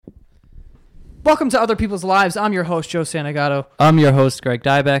Welcome to Other People's Lives. I'm your host, Joe Santagato. I'm your host, Greg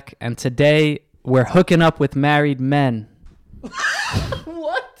Dybeck, and today we're hooking up with married men.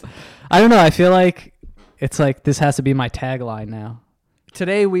 What? I don't know. I feel like it's like this has to be my tagline now.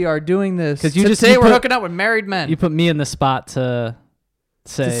 Today we are doing this. Today we're hooking up with married men. You put me in the spot to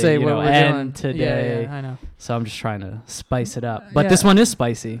say what we're and doing. today. Yeah, I know. So I'm just trying to spice it up. But this one is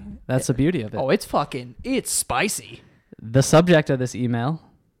spicy. That's the beauty of it. Oh, it's spicy. The subject of this email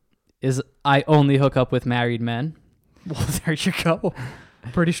is I only hook up with married men. Well, there you go.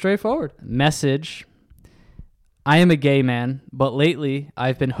 Pretty straightforward. Message. I am a gay man, but lately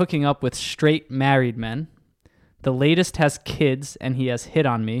I've been hooking up with straight married men. The latest has kids and he has hit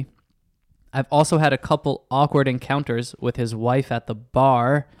on me. I've also had a couple awkward encounters with his wife at the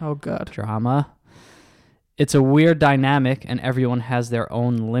bar. Oh, God. Drama. It's a weird dynamic and everyone has their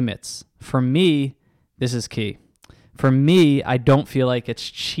own limits. For me, this is key. For me, I don't feel like it's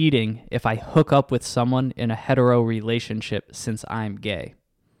cheating if I hook up with someone in a hetero relationship since I'm gay.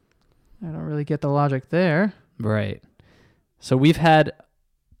 I don't really get the logic there. Right. So we've had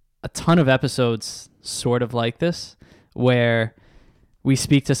a ton of episodes sort of like this where we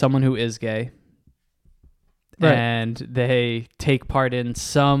speak to someone who is gay and they take part in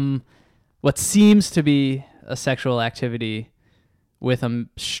what seems to be a sexual activity with a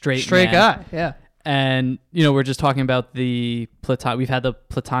straight man. Guy, yeah. And, we're just talking about we've had the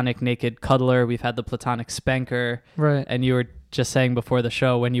platonic naked cuddler, we've had the platonic spanker. Right. And you were just saying before the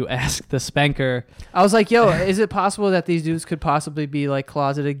show when you asked the spanker. I was like, yo, is it possible that these dudes could possibly be like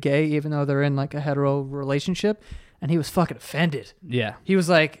closeted gay even though they're in like a hetero relationship? And he was fucking offended. Yeah. He was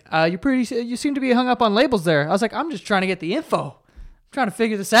like, you seem to be hung up on labels there. I was like, I'm just trying to get the info. I'm trying to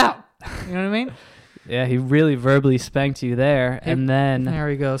figure this out. You know what I mean? Yeah, he really verbally spanked you there. And then there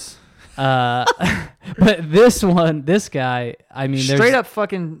he goes. But this guy, I mean, straight up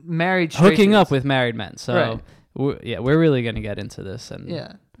fucking married, hooking up with married men. So right. we're really going to get into this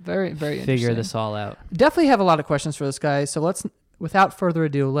and very, very figure this all out. Definitely have a lot of questions for this guy. So without further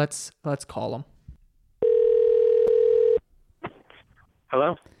ado, let's call him.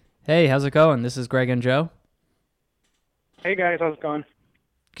 Hello. Hey, how's it going? This is Greg and Joe. Hey guys, how's it going?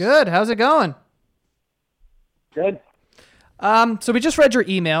 Good. How's it going? Good. So we just read your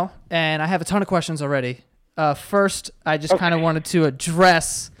email, and I have a ton of questions already. First, I just kind of wanted to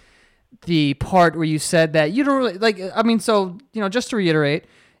address the part where you said that you don't really just to reiterate,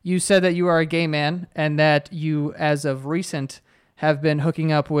 you said that you are a gay man and that you, as of recent, have been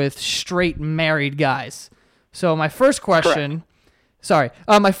hooking up with straight married guys. So my first question,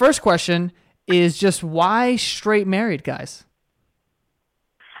 is just why straight married guys?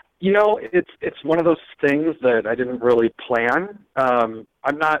 It's one of those things that I didn't really plan. I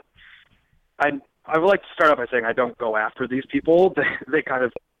would like to start off by saying I don't go after these people. They kind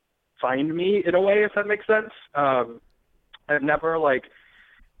of find me in a way, if that makes sense. I've never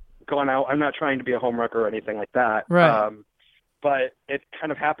gone out. I'm not trying to be a homewrecker or anything like that. Right. But it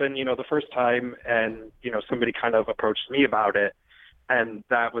kind of happened, the first time, and somebody kind of approached me about it, and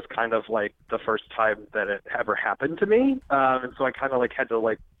that was kind of like the first time that it ever happened to me. And so I kind of had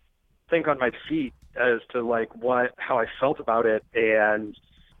to think on my feet as to how I felt about it, and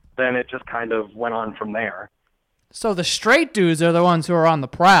then it just kind of went on from there. So the straight dudes are the ones who are on the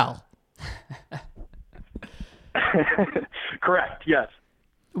prowl. Correct, yes.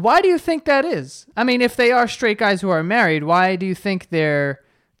 Why do you think that is? I mean, if they are straight guys who are married, why do you think they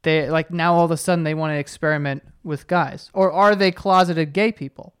now all of a sudden they want to experiment with guys? Or are they closeted gay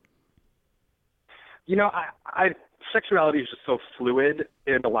people? Sexuality is just so fluid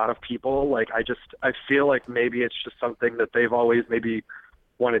in a lot of people. I feel like maybe it's just something that they've always maybe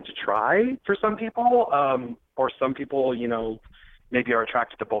wanted to try for some people, or some people, maybe are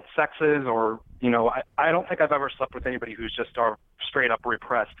attracted to both sexes, or, I don't think I've ever slept with anybody who's just a straight up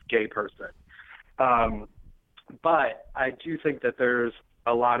repressed gay person. But I do think that there's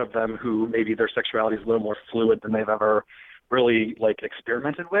a lot of them who maybe their sexuality is a little more fluid than they've ever really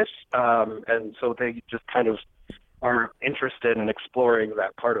experimented with. And so they just kind of are interested in exploring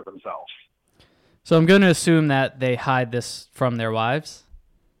that part of themselves. So I'm going to assume that they hide this from their wives.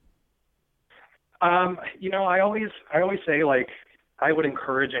 I always say I would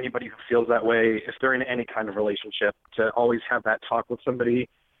encourage anybody who feels that way, if they're in any kind of relationship, to always have that talk with somebody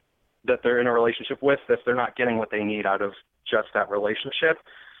that they're in a relationship with, if they're not getting what they need out of just that relationship.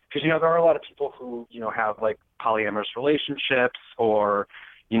 Because, there are a lot of people who, have polyamorous relationships or,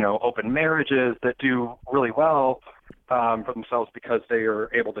 open marriages that do really well for themselves because they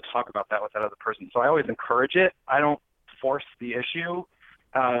are able to talk about that with that other person. So I always encourage it. I don't force the issue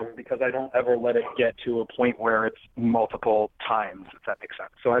because I don't ever let it get to a point where it's multiple times, if that makes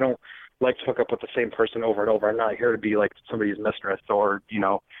sense. So I don't like to hook up with the same person over and over. I'm not here to be like somebody's mistress or, you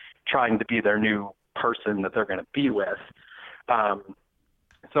know, trying to be their new person that they're going to be with.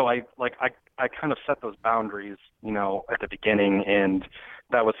 So I kind of set those boundaries, you know, at the beginning, and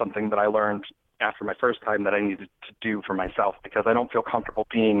that was something that I learned after my first time that I needed to do for myself, because I don't feel comfortable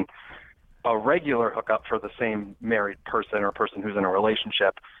being a regular hookup for the same married person or person who's in a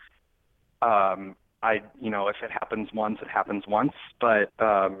relationship. You know, if it happens once, it happens once. But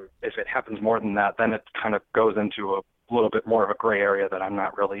if it happens more than that, then it kind of goes into a little bit more of a gray area that I'm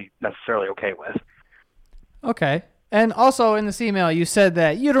not really necessarily okay with. Okay. And also in this email, you said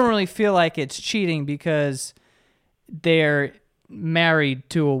that you don't really feel like it's cheating because they're married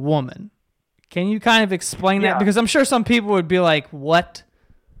to a woman. Can you kind of explain that? Because I'm sure some people would be like, what?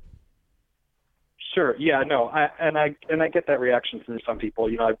 Sure. Yeah, no. I get that reaction from some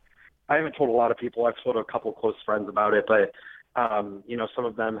people. You know, I haven't told a lot of people. I've told a couple close friends about it, but you know, some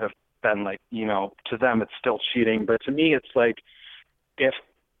of them have been like, you know, to them it's still cheating, but to me it's like if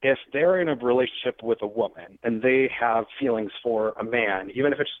they're in a relationship with a woman and they have feelings for a man,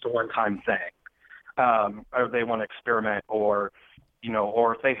 even if it's just a one-time thing, or they want to experiment, or you know,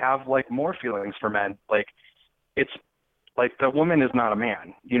 or if they have like more feelings for men, like it's like the woman is not a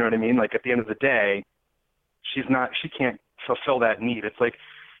man. You know what I mean? Like at the end of the day, she can't fulfill that need. It's like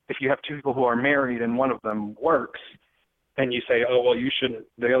if you have two people who are married and one of them works, and you say, oh, well,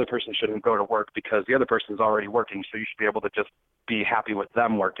 the other person shouldn't go to work because the other person's already working, so you should be able to just be happy with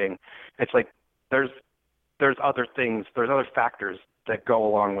them working. It's like there's other things, there's other factors that go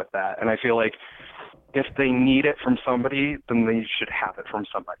along with that. And I feel like if they need it from somebody, then they should have it from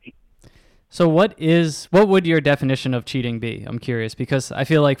somebody. So what would your definition of cheating be? I'm curious, because I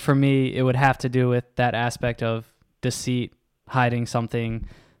feel like for me, it would have to do with that aspect of deceit, hiding something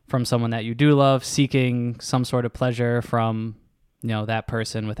from someone that you do love, seeking some sort of pleasure from, you know, that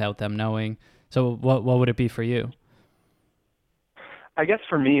person without them knowing. So what would it be for you? I guess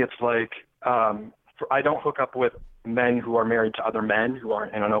for me, it's like I don't hook up with men who are married to other men who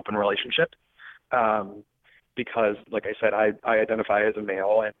aren't in an open relationship, because, like I said, I identify as a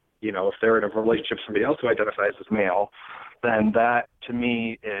male, and you know, if they're in a relationship with somebody else who identifies as male, then that to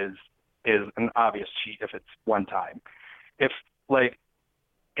me is an obvious cheat if it's one time.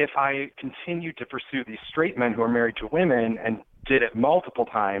 If I continued to pursue these straight men who are married to women and did it multiple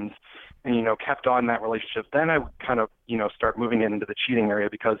times and, you know, kept on that relationship, then I would kind of, you know, start moving into the cheating area,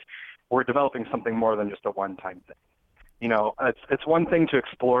 because we're developing something more than just a one-time thing. You know, it's one thing to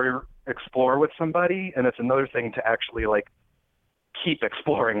explore with somebody, and it's another thing to actually, like, keep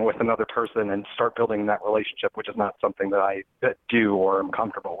exploring with another person and start building that relationship, which is not something that I do or am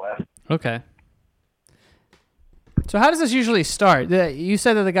comfortable with. Okay. So how does this usually start? You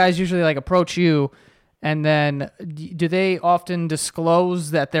said that the guys usually like approach you, and then do they often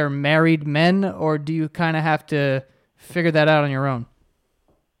disclose that they're married men, or do you kind of have to figure that out on your own?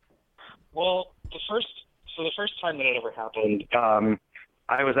 Well, the first time that it ever happened,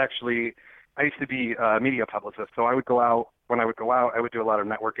 I used to be a media publicist, so I would go out. When I would go out, I would do a lot of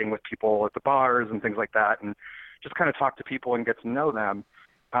networking with people at the bars and things like that, and just kind of talk to people and get to know them.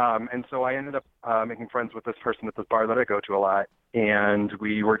 And so I ended up making friends with this person at this bar that I go to a lot, and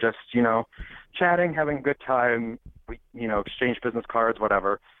we were just, you know, chatting, having a good time. We, you know, exchanged business cards,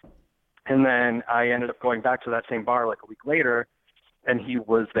 whatever. And then I ended up going back to that same bar like a week later, and he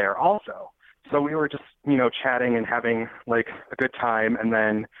was there also. So we were just, you know, chatting and having like a good time. And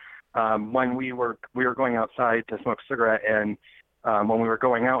then when we were going outside to smoke a cigarette, and when we were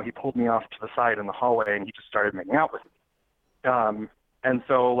going out, he pulled me off to the side in the hallway, and he just started making out with me. And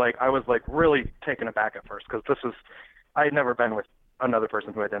so, like, I was, like, really taken aback at first, because I had never been with another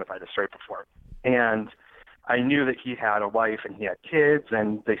person who identified as straight before. And I knew that he had a wife and he had kids,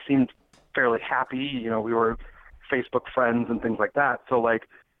 and they seemed fairly happy. You know, we were Facebook friends and things like that. So, like,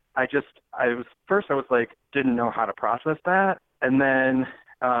 I was, like, didn't know how to process that. And then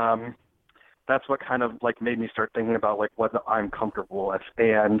that's what kind of, like, made me start thinking about, like, what I'm comfortable with.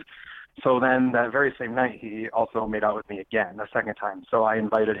 And so then that very same night, he also made out with me again, a second time. So I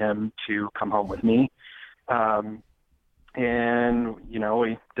invited him to come home with me. And, you know,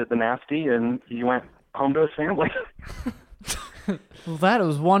 we did the nasty, and he went home to his family. Well, that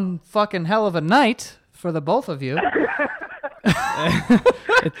was one fucking hell of a night for the both of you.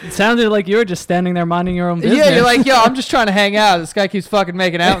 It sounded like you were just standing there minding your own business. Yeah, you're like, yo, I'm just trying to hang out. This guy keeps fucking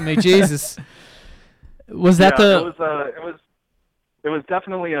making out with me. Jesus. Was that It was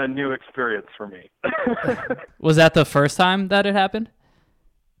definitely a new experience for me. Was that the first time that it happened?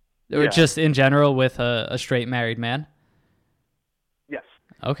 Or Yeah. just in general with a straight married man? Yes.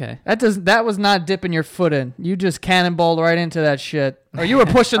 Okay. That was not dipping your foot in. You just cannonballed right into that shit. Or you were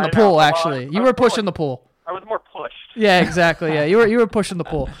pushing the pool, actually. You were pushing the pool. I was more pushed. Yeah, exactly. Yeah, you were pushing the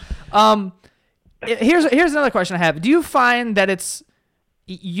pool. Here's another question I have. Do you find that it's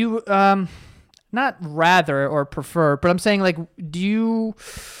you not rather or prefer, but I'm saying like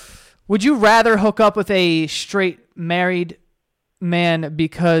would you rather hook up with a straight married man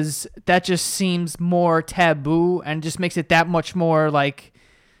because that just seems more taboo and just makes it that much more like,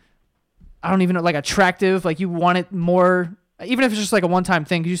 I don't even know, like attractive, like you want it more, even if it's just like a one-time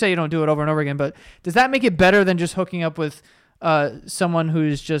thing, 'cause you say you don't do it over and over again, but does that make it better than just hooking up with someone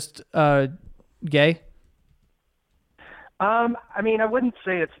who's just gay? I mean, I wouldn't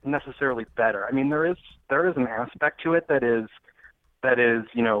say it's necessarily better. I mean, there is an aspect to it that is,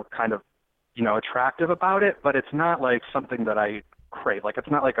 kind of, attractive about it, but it's not like something that I crave. Like, it's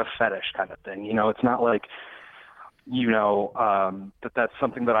not like a fetish kind of thing. It's not like, that's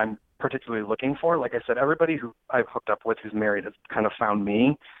something that I'm particularly looking for. Like I said, everybody who I've hooked up with who's married has kind of found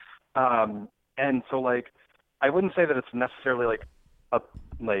me. And so like, I wouldn't say that it's necessarily like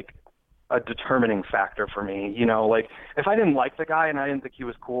a determining factor for me. Like if I didn't like the guy and I didn't think he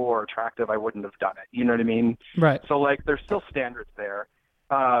was cool or attractive, I wouldn't have done it. You know what I mean? Right. So like, there's still standards there.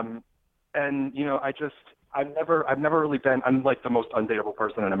 And I've never really been, I'm like the most undateable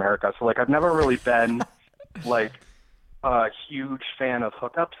person in America. So like, I've never really been like a huge fan of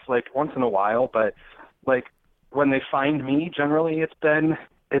hookups, like once in a while, but like when they find me, generally it's been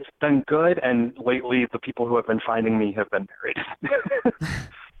good. And lately the people who have been finding me have been married.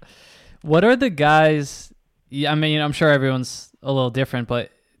 What are the guys? I mean, I'm sure everyone's a little different, but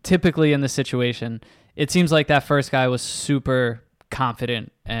typically in this situation, it seems like that first guy was super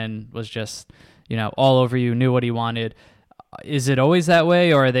confident and was just, all over you, knew what he wanted. Is it always that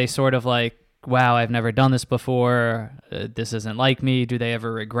way, or are they sort of like, wow, I've never done this before, this isn't like me? Do they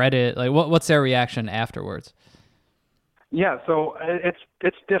ever regret it? Like, what's their reaction afterwards? Yeah, so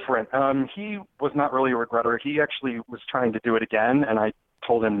it's different. He was not really a regretter. He actually was trying to do it again, and I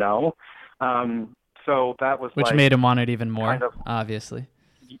told him no. So that was which like, made him want it even more, kind of, obviously.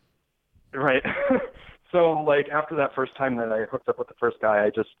 Right. So like after that first time that I hooked up with the first guy,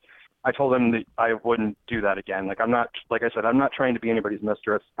 I told him that I wouldn't do that again. Like like I said, I'm not trying to be anybody's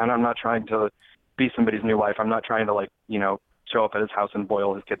mistress, and I'm not trying to be somebody's new wife. I'm not trying to show up at his house and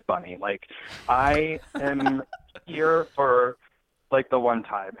boil his kid's bunny. Like I am here for like the one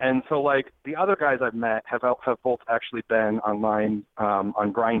time. And so like the other guys I've met have both actually been online on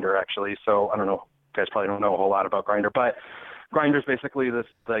Grindr actually. So I don't know, you guys probably don't know a whole lot about Grindr, but Grindr's basically this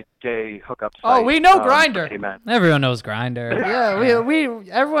like gay hookup site. Oh, we know Grindr. Everyone knows Grindr. Yeah, we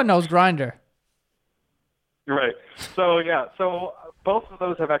everyone knows Grindr. Right. So yeah, both of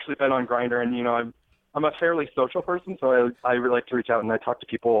those have actually been on Grindr, and I'm a fairly social person, so I really like to reach out and I talk to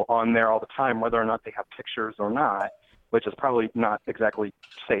people on there all the time, whether or not they have pictures or not, which is probably not exactly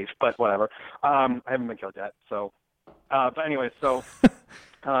safe, but whatever. I haven't been killed yet, so. But anyway, so.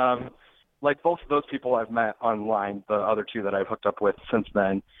 Like both of those people I've met online, the other two that I've hooked up with since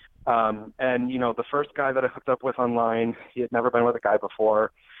then. And, the first guy that I hooked up with online, he had never been with a guy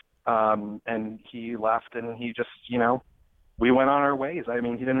before. And he left and he just, we went on our ways. I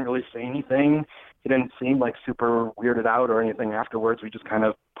mean, he didn't really say anything. He didn't seem like super weirded out or anything afterwards. We just kind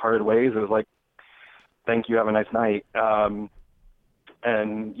of parted ways. It was like, thank you, have a nice night. And,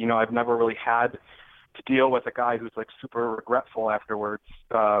 I've never really had to deal with a guy who's like super regretful afterwards.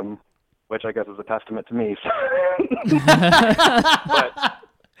 Which I guess is a testament to me.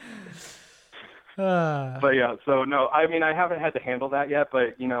 But yeah, so no, I mean, I haven't had to handle that yet,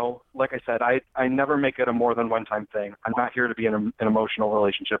 but like I said, I never make it a more than one time thing. I'm not here to be in an emotional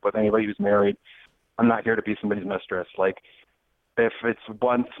relationship with anybody who's married. I'm not here to be somebody's mistress. Like if it's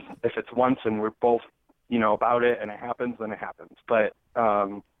once and we're both, about it and it happens, then it happens. But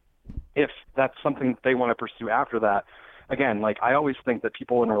if that's something they want to pursue after that, again, like I always think that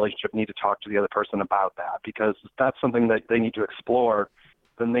people in a relationship need to talk to the other person about that, because if that's something that they need to explore,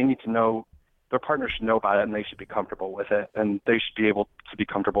 then they need to know, their partner should know about it and they should be comfortable with it, and they should be able to be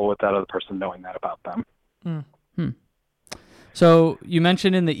comfortable with that other person knowing that about them. Mm-hmm. So you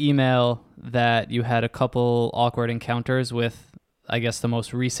mentioned in the email that you had a couple awkward encounters with, I guess, the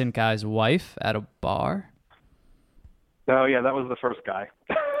most recent guy's wife at a bar. Oh yeah, that was the first guy.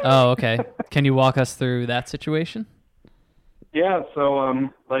 Oh, okay. Can you walk us through that situation? Yeah, so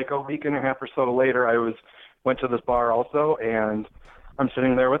like a week and a half or so later, went to this bar also, and I'm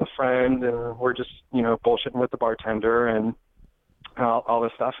sitting there with a friend, and we're just bullshitting with the bartender and all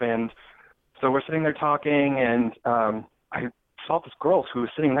this stuff. And so we're sitting there talking, and I saw this girl who was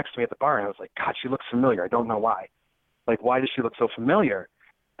sitting next to me at the bar, and I was like, God, she looks familiar. I don't know why. Like, why does she look so familiar?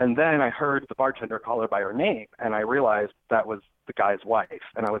 And then I heard the bartender call her by her name, and I realized that was the guy's wife.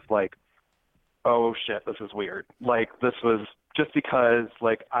 And I was like, oh shit, this is weird. Like, this was just because,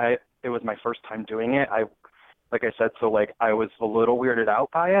 like, it was my first time doing it. Like I said, so like I was a little weirded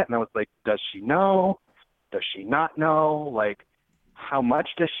out by it, and I was like, does she know? Does she not know? Like, how much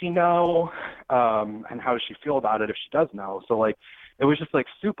does she know? And how does she feel about it if she does know? So like, it was just like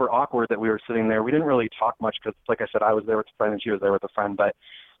super awkward that we were sitting there. We didn't really talk much because, like I said, I was there with a friend and she was there with a friend, but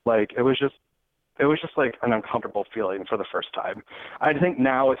like, it was just like an uncomfortable feeling for the first time. I think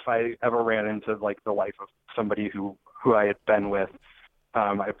now if I ever ran into like the wife of somebody who I had been with,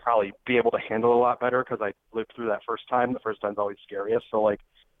 I'd probably be able to handle it a lot better because I lived through that first time. The first time's always scariest. So like,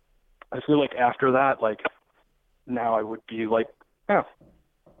 I feel like after that, like now I would be like, yeah,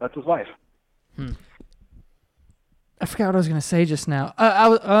 that's his wife. I forgot what I was gonna say just now.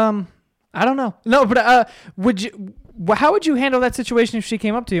 I don't know. No, but how would you handle that situation if she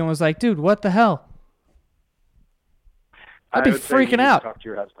came up to you and was like, "Dude, what the hell?" I'd be freaking out. Talk to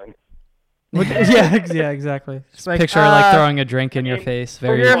your husband. yeah, exactly. Just like, picture like throwing a drink in your face.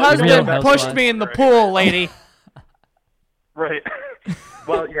 Very your Real husband Housewives. pushed me in the pool, lady. Right.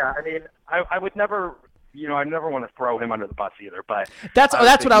 Well, yeah. I mean, I would never. I never want to throw him under the bus either. But that's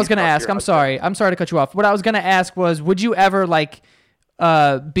what I was gonna ask. I'm sorry to cut you off. What I was gonna ask was, would you ever like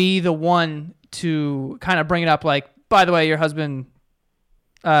be the one to kind of bring it up, like, by the way, your husband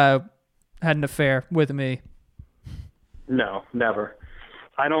had an affair with me? No, never.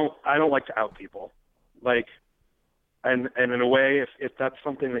 I don't like to out people. Like, and in a way, if that's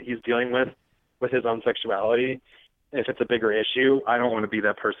something that he's dealing with his own sexuality, if it's a bigger issue, I don't want to be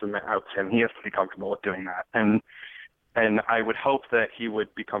that person that outs him. He has to be comfortable with doing that. And I would hope that he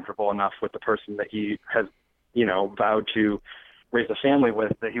would be comfortable enough with the person that he has, vowed to raise a family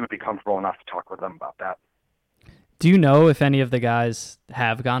with, that he would be comfortable enough to talk with them about that. Do you know if any of the guys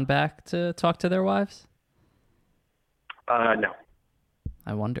have gone back to talk to their wives? No.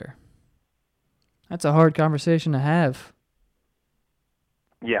 I wonder. That's a hard conversation to have.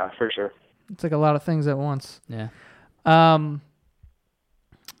 Yeah, for sure. It's like a lot of things at once. Yeah.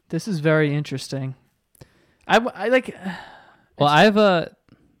 This is very interesting. I like. Well, I have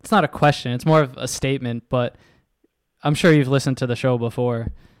it's not a question. It's more of a statement, but I'm sure you've listened to the show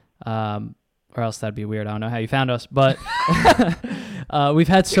before, or else that'd be weird. I don't know how you found us, but we've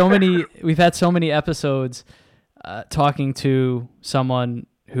had so many episodes talking to someone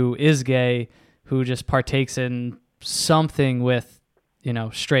who is gay, who just partakes in something with,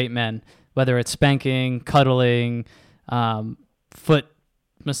 straight men, whether it's spanking, cuddling, foot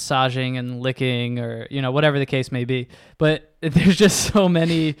massaging and licking, or, whatever the case may be. But there's just so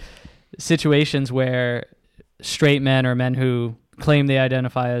many situations where straight men or men who claim they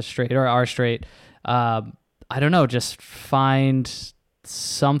identify as straight or are straight, I don't know, just find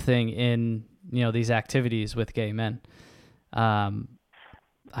something in, these activities with gay men.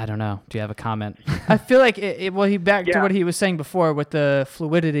 I don't know. Do you have a comment? I feel like to what he was saying before with the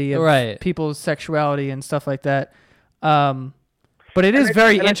fluidity of people's sexuality and stuff like that. But it is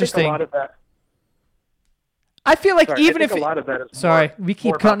very interesting. I think a lot of that, I feel like even if a lot of that is we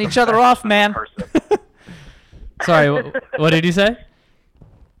keep cutting each other off, man. Sorry, what did you say?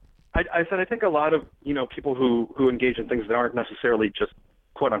 I said I think a lot of people who engage in things that aren't necessarily just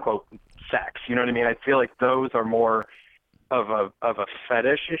quote unquote sex. You know what I mean? I feel like those are more of a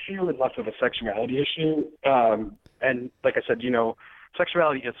fetish issue and less of a sexuality issue. And like I said,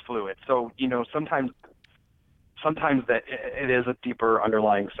 sexuality is fluid. So sometimes that it is a deeper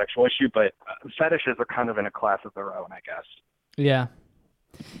underlying sexual issue, but fetishes are kind of in a class of their own, I guess. Yeah.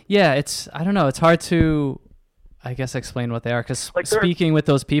 It's I don't know. It's hard to, I guess, explain what they are, because speaking with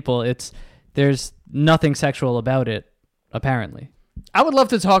those people, there's nothing sexual about it, apparently. I would love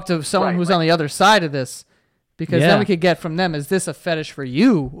to talk to someone who's on the other side of this, because then we could get from them, is this a fetish for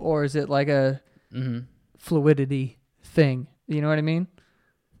you, or is it like a fluidity thing? You know what I mean?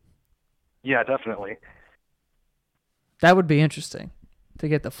 Yeah, definitely. That would be interesting to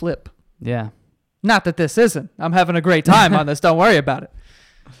get the flip. Yeah. Not that this isn't. I'm having a great time on this. Don't worry about it.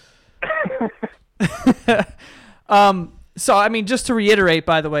 So, I mean, just to reiterate,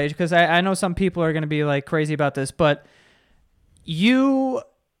 by the way, because I know some people are going to be like crazy about this, but you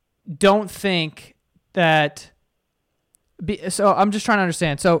don't think that... So I'm just trying to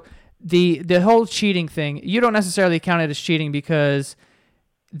understand. So the whole cheating thing, you don't necessarily count it as cheating because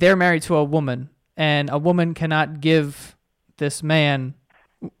they're married to a woman, and a woman cannot give this man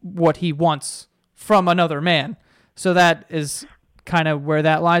what he wants from another man. So that is kind of where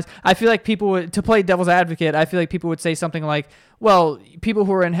that lies? I feel like people would, to play devil's advocate, I feel like people would say something like, well, people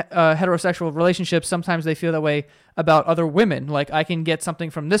who are in heterosexual relationships, sometimes they feel that way about other women. Like, I can get something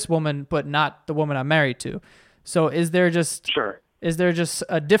from this woman, but not the woman I'm married to. So is there just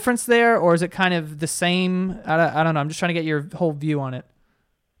a difference there, or is it kind of the same? I don't know. I'm just trying to get your whole view on it.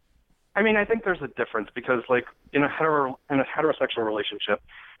 I mean, I think there's a difference because, like, in a heterosexual relationship,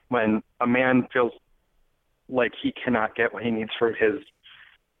 when a man feels like he cannot get what he needs from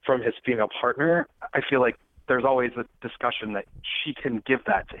his female partner, I feel like there's always a discussion that she can give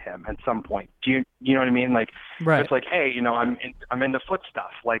that to him at some point. Do you know what I mean? Like, right. It's like, hey, I'm into foot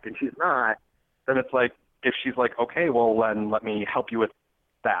stuff, like, and she's not. Then it's like, if she's like, okay, well, then let me help you with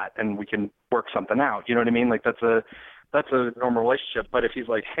that, and we can work something out. You know what I mean? Like, that's a normal relationship. But if he's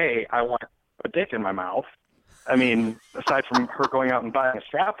like, hey, I want a dick in my mouth, I mean, aside from her going out and buying a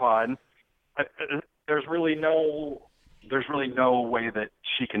strap-on, there's really no way that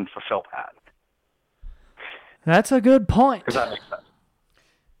she can fulfill that. That's a good point. Does that make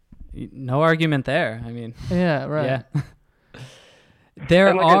sense? No argument there. I mean, yeah, right. Yeah.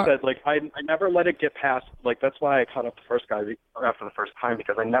 I said, like, I never let it get past, like, that's why I caught up the first guy after the first time,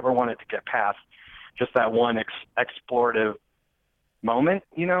 because I never wanted to get past just that one explorative moment,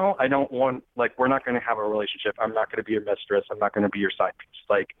 I don't want, like, we're not going to have a relationship. I'm not going to be your mistress. I'm not going to be your side piece.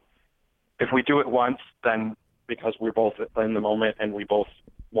 Like, if we do it once, then because we're both in the moment and we both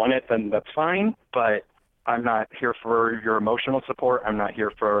want it, then that's fine. But I'm not here for your emotional support. I'm not here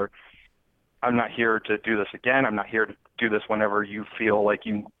to do this again. I'm not here to do this whenever you feel like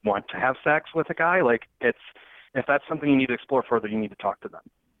you want to have sex with a guy. Like, if that's something you need to explore further, you need to talk to them.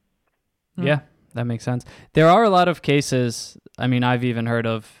 Yeah, that makes sense. There are a lot of cases, I mean, I've even heard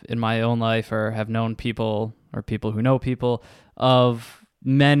of in my own life, or have known people, or people who know people, of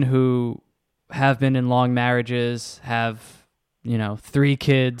men who have been in long marriages, have, 3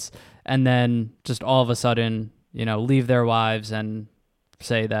 kids, and then just all of a sudden, leave their wives and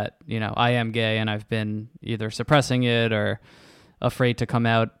say that, I am gay and I've been either suppressing it or afraid to come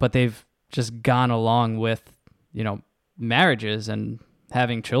out, but they've just gone along with, marriages and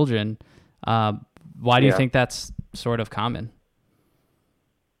having children. Why do you think that's sort of common?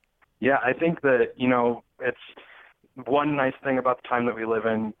 Yeah, I think that, it's one nice thing about the time that we live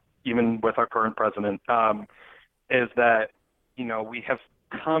in, even with our current president, is that, we have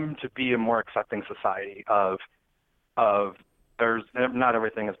come to be a more accepting society of there's not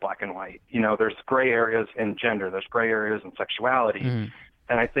everything is black and white. There's gray areas in gender, there's gray areas in sexuality. Mm-hmm.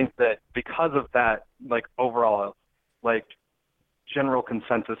 And I think that because of that, like, overall, like, general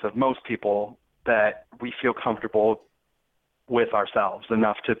consensus of most people, that we feel comfortable with ourselves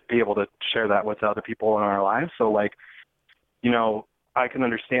enough to be able to share that with other people in our lives. So, like, I can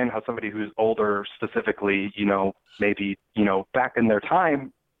understand how somebody who's older specifically, maybe, back in their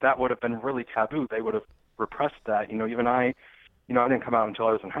time, that would have been really taboo. They would have repressed that. Even I didn't come out until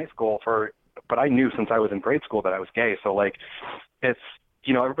I was in high school but I knew since I was in grade school that I was gay. So, like, it's,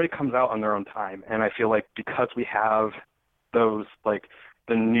 everybody comes out on their own time. And I feel like because we have those, like,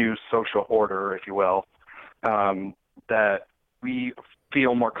 the new social order, if you will, that we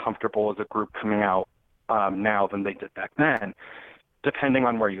feel more comfortable as a group coming out now than they did back then, depending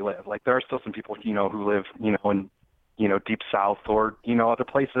on where you live. Like, there are still some people, who live, in, deep south or, other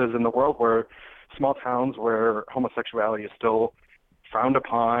places in the world where small towns where homosexuality is still frowned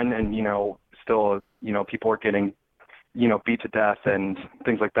upon and, still, people are getting, beat to death and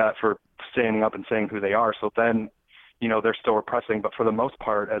things like that for standing up and saying who they are. So then, they're still repressing. But for the most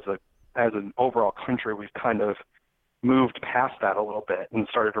part, as an overall country, we've kind of moved past that a little bit and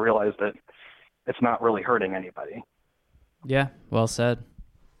started to realize that it's not really hurting anybody. Yeah, well said.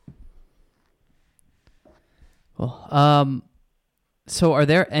 Well, so are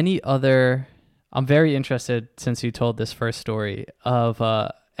there any other, I'm very interested, since you told this first story, of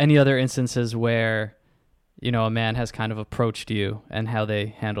any other instances where, a man has kind of approached you and how they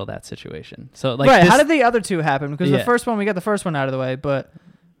handle that situation. So, like, right, how did the other two happen? Because Yeah. the first one, we got the first one out of the way, but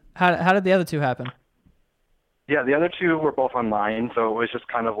how did the other two happen? Yeah, the other two were both online, so it was just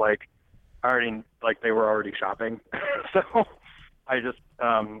kind of like, they were already shopping. So I just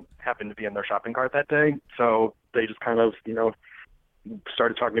happened to be in their shopping cart that day. So they just kind of,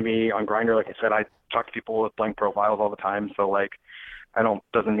 started talking to me on Grindr. Like I said, I talk to people with blank profiles all the time. So, like,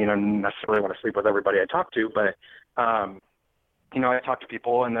 doesn't mean I necessarily want to sleep with everybody I talk to, but, I talk to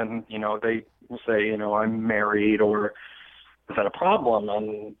people and then, they will say, I'm married, or is that a problem?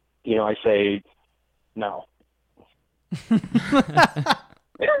 And, I say, no.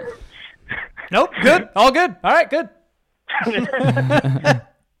 Nope. Good. All good. All right. Good.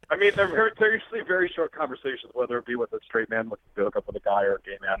 I mean, they're usually very short conversations, whether it be with a straight man looking to hook up with a guy or a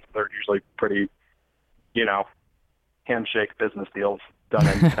gay man. They're usually pretty, handshake business deals done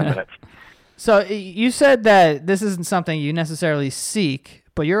in 10 minutes. So you said that this isn't something you necessarily seek,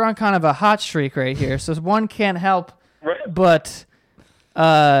 but you're on kind of a hot streak right here. So one can't help but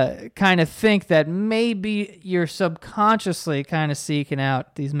kind of think that maybe you're subconsciously kind of seeking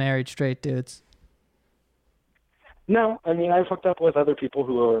out these married straight dudes. No, I mean, I've hooked up with other people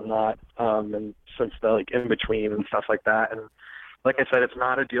who are not, and since the in between and stuff like that. And like I said, it's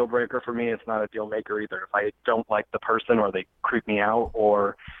not a deal breaker for me. It's not a deal maker either. If I don't like the person or they creep me out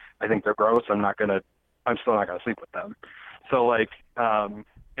or I think they're gross, I'm still not gonna sleep with them. So it's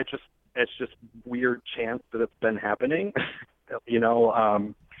just weird chance that it's been happening,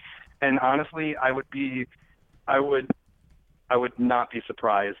 and honestly, I would not be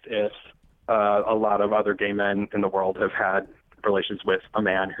surprised if a lot of other gay men in the world have had relations with a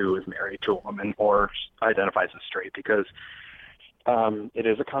man who is married to a woman or identifies as straight, because it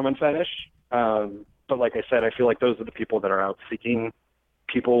is a common fetish. But like I said, I feel like those are the people that are out seeking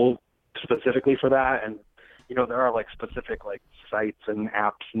people specifically for that. And, there are specific sites and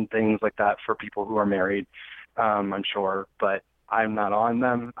apps and things like that for people who are married, I'm sure, but I'm not on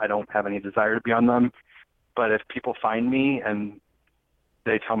them. I don't have any desire to be on them. But if people find me and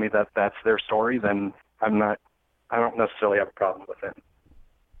they tell me that that's their story, then I don't necessarily have a problem with it.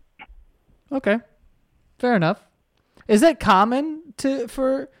 Okay. Fair enough. Is it common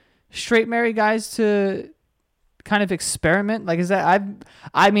for straight married guys to kind of experiment? Is that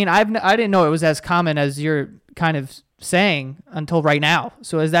I didn't know it was as common as you're kind of saying until right now.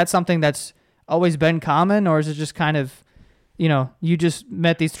 So is that something that's always been common, or is it just kind of, you just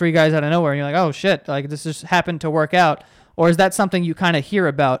met these three guys out of nowhere and you're like, oh shit, this just happened to work out? Or is that something you kind of hear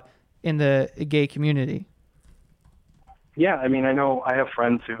about in the gay community? Yeah, I mean, I know I have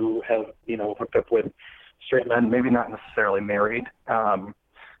friends who have, hooked up with straight men, maybe not necessarily married,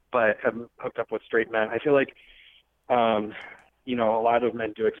 but have hooked up with straight men. I feel like, a lot of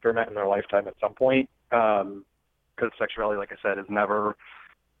men do experiment in their lifetime at some point, because sexuality, like I said, is never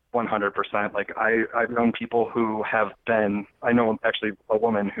 100%. I've known people who I know actually a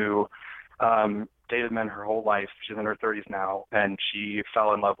woman who dated men her whole life. She's in her 30s now, and she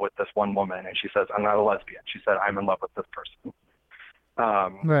fell in love with this one woman, and she says, I'm not a lesbian. She said, I'm in love with this person.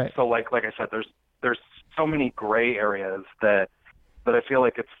 Right. So like I said, there's so many gray areas that I feel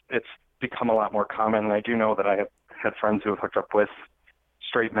like it's become a lot more common. And I do know that I have had friends who have hooked up with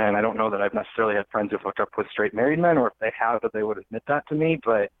straight men. I don't know that I've necessarily had friends who have hooked up with straight married men, or if they have, that they would admit that to me.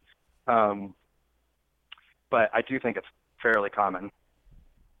 But I do think it's fairly common.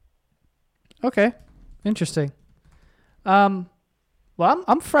 Okay, interesting. Well,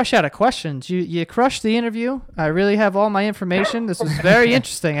 I'm fresh out of questions. You crushed the interview. I really have all my information. This was very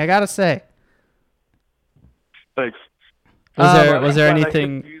interesting, I gotta say. Thanks. Was there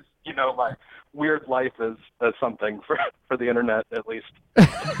anything? I could use, my weird life as something for the internet, at least.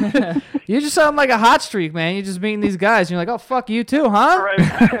 You just sound like a hot streak, man. You're just meeting these guys, and you're like, oh fuck you too, huh? Right.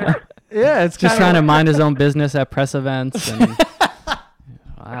 Yeah, it's just trying to mind his own business at press events. And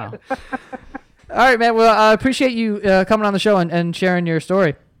wow. All right, man. Well, I appreciate you coming on the show and sharing your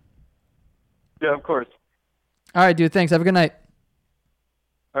story. Yeah, of course. All right, dude. Thanks. Have a good night.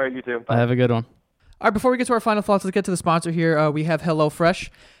 All right, you too. Bye. Have a good one. All right, before we get to our final thoughts, let's get to the sponsor here. We have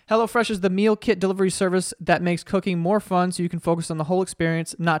HelloFresh. HelloFresh is the meal kit delivery service that makes cooking more fun so you can focus on the whole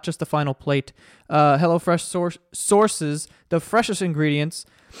experience, not just the final plate. HelloFresh sources the freshest ingredients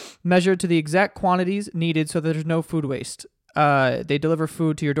measured to the exact quantities needed so that there's no food waste. They deliver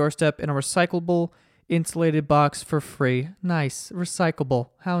food to your doorstep in a recyclable, insulated box for free. Nice. Recyclable.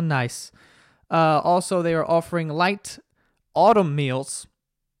 How nice. Also, they are offering light autumn meals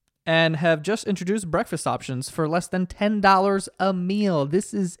and have just introduced breakfast options for less than $10 a meal.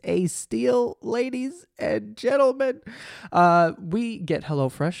 This is a steal, ladies and gentlemen. We get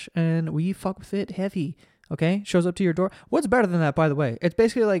HelloFresh, and we fuck with it heavy, okay? Shows up to your door. What's better than that, by the way? It's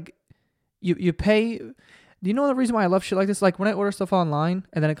basically like you pay... Do you know the reason why I love shit like this? Like when I order stuff online,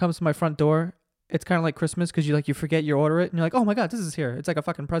 and then it comes to my front door, it's kind of like Christmas because you forget you order it, and you're like, oh my God, this is here. It's like a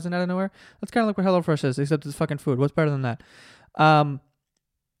fucking present out of nowhere. That's kind of like what HelloFresh is, except it's fucking food. What's better than that?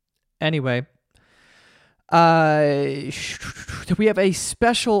 Anyway, we have a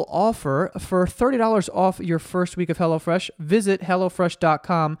special offer for $30 off your first week of HelloFresh. Visit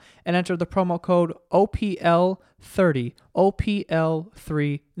HelloFresh.com and enter the promo code OPL30,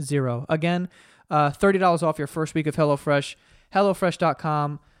 OPL30. Again, $30 off your first week of HelloFresh,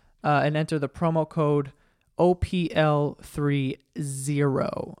 HelloFresh.com, and enter the promo code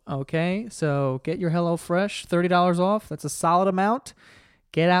OPL30. Okay, so get your HelloFresh, $30 off. That's a solid amount.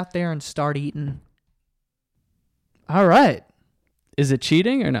 Get out there and start eating. All right. Is it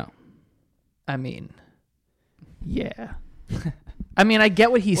cheating or no? I mean, yeah. I mean, I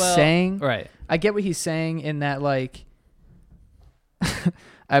get what he's saying. Right. I get what he's saying in that, like, I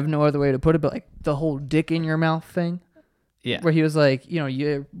have no other way to put it, but like the whole dick in your mouth thing. Yeah. Where he was like, you know,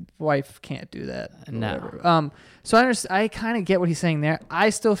 your wife can't do that. No. Whatever. So I kind of get what he's saying there.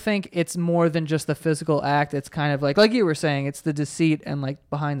 I still think it's more than just the physical act. It's kind of like you were saying, it's the deceit and like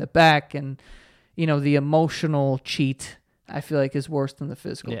behind the back and, you know, the emotional cheat. I feel like is worse than the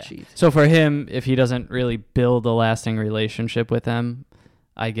physical cheat. So for him, if he doesn't really build a lasting relationship with them,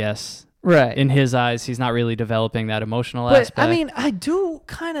 I guess right in his eyes, he's not really developing that emotional but, aspect. I mean, I do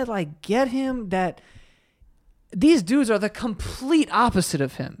kind of like get him that these dudes are the complete opposite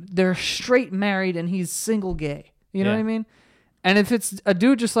of him. They're straight married and he's single gay. You know what I mean? And if it's a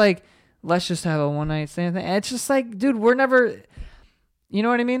dude just like, let's just have a one night stand thing, it's just like, dude, we're never, you know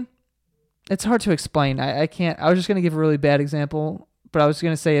what I mean? It's hard to explain. I can't. I was just going to give a really bad example, but I was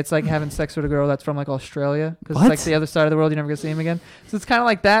going to say it's like having sex with a girl that's from like Australia because it's like the other side of the world. You never get to see him again. So it's kind of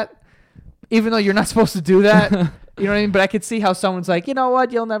like that, even though you're not supposed to do that. You know what I mean? But I could see how someone's like, you know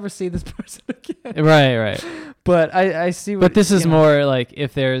what? You'll never see this person again. Right. But I see what. But this is more like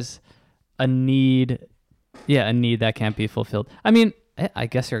if there's a need, a need that can't be fulfilled. I mean, I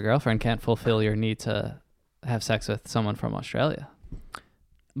guess your girlfriend can't fulfill your need to have sex with someone from Australia.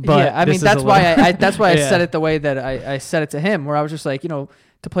 But yeah, I mean that's why I said it the way that I said it to him, where I was just like, you know,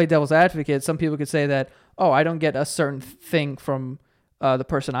 to play devil's advocate, some people could say that, oh, I don't get a certain thing from the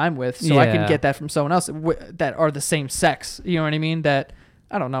person I'm with, so I can get that from someone else that are the same sex. You know what I mean? That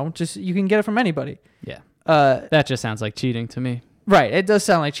I don't know, just you can get it from anybody. Yeah, that just sounds like cheating to me. Right, it does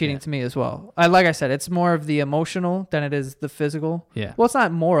sound like cheating to me as well. Like I said, it's more of the emotional than it is the physical. Yeah. Well, it's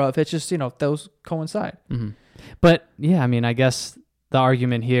not more of. It's just, you know, those coincide. Mm-hmm. But yeah, I mean, I guess the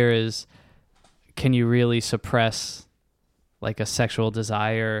argument here is, can you really suppress like a sexual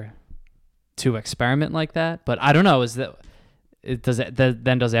desire to experiment like that? But I don't know.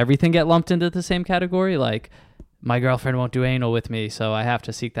 Does everything get lumped into the same category? Like, my girlfriend won't do anal with me, so I have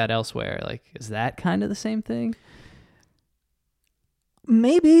to seek that elsewhere. Like, is that kind of the same thing?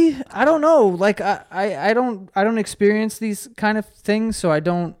 Maybe. I don't know. Like I don't experience these kind of things, so I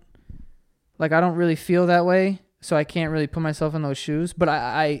don't really feel that way. So I can't really put myself in those shoes. But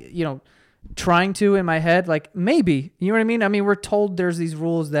I you know, trying to in my head, like maybe, you know what I mean? I mean, we're told there's these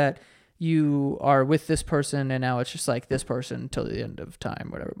rules that you are with this person and now it's just like this person till the end of time,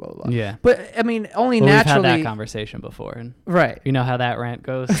 whatever, blah, blah, blah. Yeah. But I mean, only naturally. We've had that conversation before. And right. You know how that rant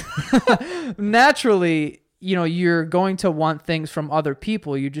goes? Naturally, you know, you're going to want things from other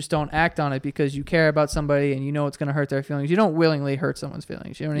people. You just don't act on it because you care about somebody and you know it's going to hurt their feelings. You don't willingly hurt someone's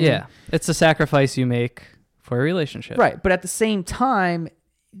feelings. You know what I mean? Yeah. It's a sacrifice you make for a relationship. Right. But at the same time,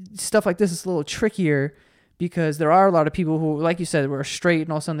 stuff like this is a little trickier because there are a lot of people who, like you said, were straight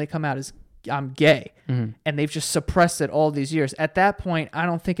and all of a sudden they come out as I'm gay. Mm-hmm. And they've just suppressed it all these years. At that point, I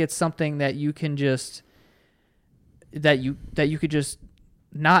don't think it's something that you can just, that you could just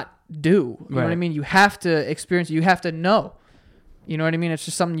not do. You know what I mean? You have to experience it. You have to know. You know what I mean? It's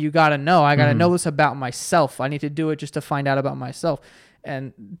just something you got to know. I got to know this about myself. I need to do it just to find out about myself.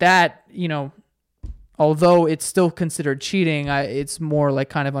 And that, you know, although it's still considered cheating, it's more like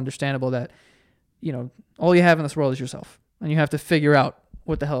kind of understandable that, you know, all you have in this world is yourself. And you have to figure out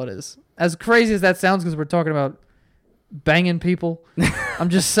what the hell it is. As crazy as that sounds, because we're talking about banging people. I'm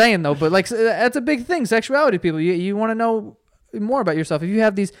just saying, though. But, like, that's a big thing, sexuality, people. You want to know more about yourself. If you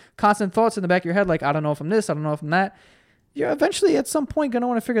have these constant thoughts in the back of your head, like, I don't know if I'm this, I don't know if I'm that, you're eventually at some point going to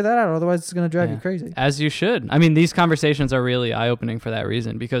want to figure that out. Otherwise, it's going to drive you crazy. As you should. I mean, these conversations are really eye-opening for that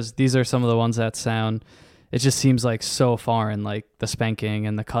reason, because these are some of the ones that sound, it just seems like so foreign, like the spanking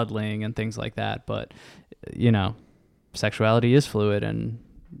and the cuddling and things like that. But, you know, sexuality is fluid, and,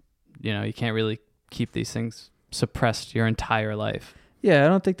 you know, you can't really keep these things suppressed your entire life. Yeah, I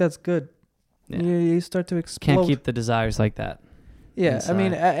don't think that's good. Yeah. You start to explode. Can't keep the desires like that. Yeah, inside. I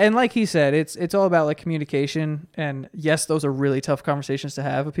mean, and like he said, it's all about like communication, and yes, those are really tough conversations to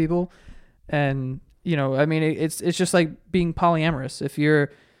have with people, and you know, I mean, it's just like being polyamorous. If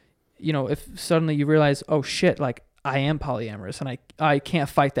you're, you know, if suddenly you realize, oh shit, like I am polyamorous and I can't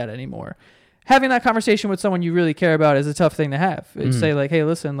fight that anymore. Having that conversation with someone you really care about is a tough thing to have. It's say like, hey,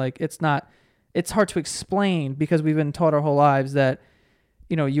 listen, like it's hard to explain because we've been taught our whole lives that,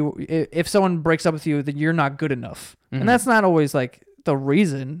 you know, if someone breaks up with you, then you're not good enough. And that's not always like the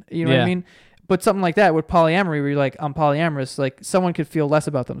reason, you know what I mean? But something like that with polyamory, where you're like, I'm polyamorous, like someone could feel less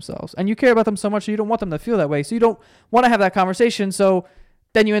about themselves. And you care about them so much, so you don't want them to feel that way. So you don't want to have that conversation. So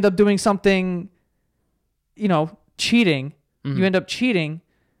then you end up doing something, you know, cheating. You end up cheating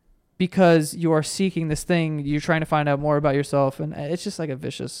because you are seeking this thing, you're trying to find out more about yourself, and it's just like a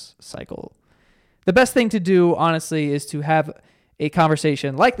vicious cycle. The best thing to do, honestly, is to have a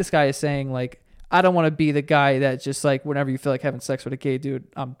conversation like this guy is saying, like, I don't want to be the guy that just like whenever you feel like having sex with a gay dude,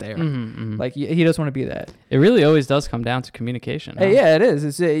 I'm there. Like he doesn't want to be that. It really always does come down to communication. Huh? Yeah, it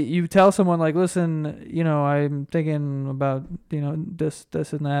is. You tell someone like, listen, I'm thinking about this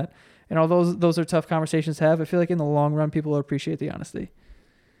and that, and all those are tough conversations to have. I feel like in the long run, people will appreciate the honesty.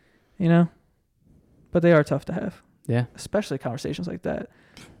 But they are tough to have. Yeah, especially conversations like that,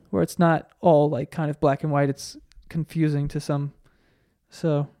 where it's not all like kind of black and white. It's confusing to some.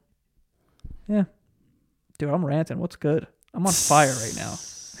 So. Yeah. Dude, I'm ranting. What's good? I'm on fire right now.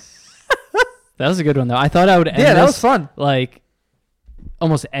 That was a good one, though. I thought I would end that this, was fun. Like,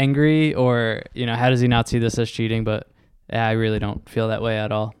 almost angry or, how does he not see this as cheating? But yeah, I really don't feel that way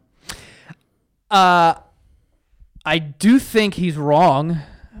at all. I do think he's wrong.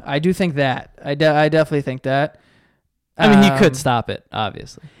 I do think that. I definitely think that. I mean, he could stop it,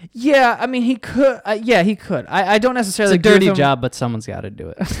 obviously. Yeah, I mean, he could. He could. I don't necessarily It's a dirty job, but someone's got to do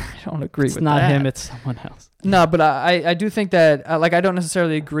it. I don't agree with that. It's not him, it's someone else. No, but I do think that, I don't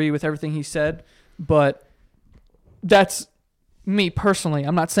necessarily agree with everything he said, but that's me personally.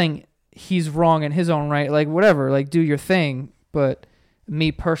 I'm not saying he's wrong in his own right. Like, whatever, like, do your thing. But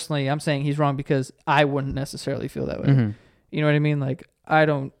me personally, I'm saying he's wrong because I wouldn't necessarily feel that way. Mm-hmm. You know what I mean? Like, I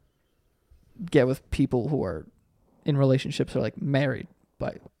don't get with people who are in relationships or like married,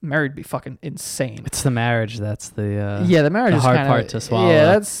 but married be fucking insane. It's the marriage that's the the marriage is hard kinda, part to swallow.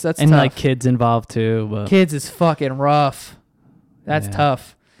 Yeah, that's and tough. like kids involved too. But kids is fucking rough. That's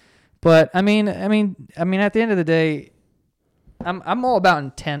tough. But I mean, at the end of the day, I'm all about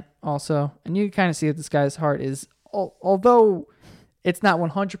intent also, and you kind of see that this guy's heart is, although it's not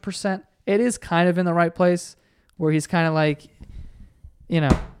 100%, it is kind of in the right place where he's kind of like,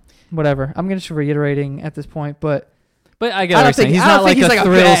 whatever. I'm just reiterating at this point, but I get what you're saying. He's not like a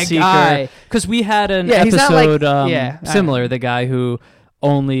thrill seeker. Because we had an episode similar, the guy who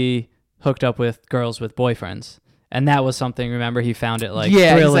only hooked up with girls with boyfriends. And that was something, remember, he found it like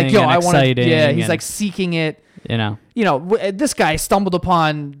thrilling and exciting. He's like seeking it. This guy stumbled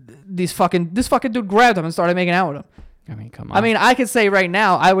upon this fucking dude grabbed him and started making out with him. I mean, come on. I mean, I could say right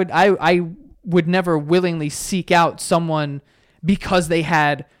now, I would never willingly seek out someone because they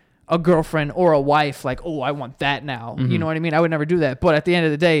had a girlfriend or a wife, like, oh, I want that now. Mm-hmm. You know what I mean? I would never do that. But at the end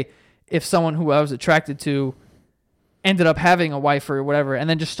of the day, if someone who I was attracted to ended up having a wife or whatever, and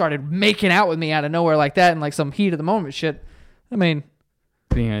then just started making out with me out of nowhere like that, and like some heat of the moment shit, I mean,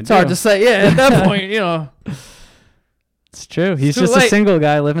 it's hard to say. Yeah, at that point, it's true. He's just a single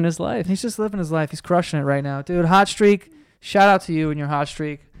guy living his life. He's just living his life. He's crushing it right now, dude. Hot streak. Shout out to you and your hot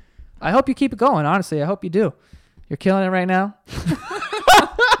streak. I hope you keep it going. Honestly, I hope you do. You're killing it right now.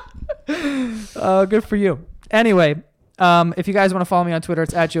 Good for you. Anyway, if you guys want to follow me on Twitter,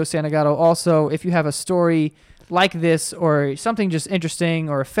 it's @JoeSantagato. Also, if you have a story like this or something just interesting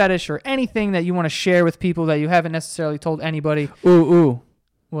or a fetish or anything that you want to share with people that you haven't necessarily told anybody. Ooh.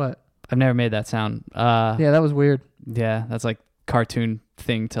 What? I've never made that sound. Yeah, that was weird. Yeah, that's like cartoon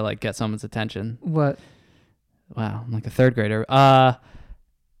thing to like get someone's attention. What? Wow, I'm like a third grader.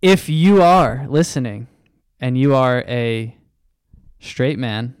 If you are listening and you are a straight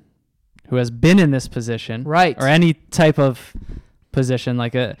man who has been in this position, right, or any type of position,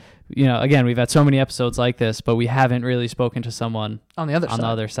 like again, we've had so many episodes like this, but we haven't really spoken to someone on the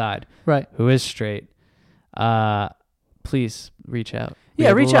other side, right, who is straight. Please reach out.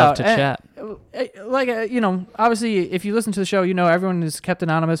 Reach out to chat. Obviously, if you listen to the show, everyone is kept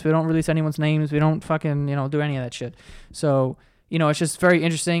anonymous. We don't release anyone's names. We don't fucking do any of that shit. So it's just very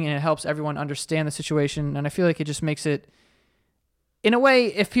interesting, and it helps everyone understand the situation. And I feel like it just makes it, in a way,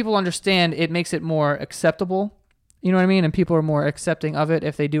 if people understand, it makes it more acceptable. You know what I mean? And people are more accepting of it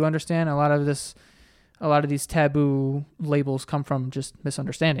if they do understand. A lot of these taboo labels come from just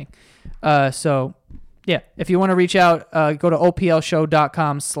misunderstanding. So yeah, if you want to reach out, go to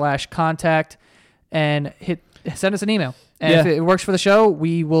oplshow.com/contact and send us an email. And if it works for the show,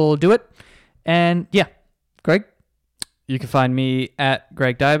 we will do it. And yeah, Greg? You can find me at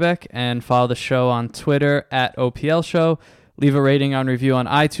Greg Dybeck and follow the show on Twitter at OPL Show. Leave a rating on review on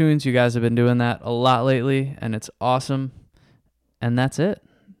iTunes. You guys have been doing that a lot lately, and it's awesome. And that's it.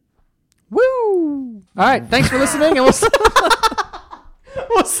 Woo! All right, thanks for listening, and we'll see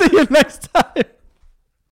you next time.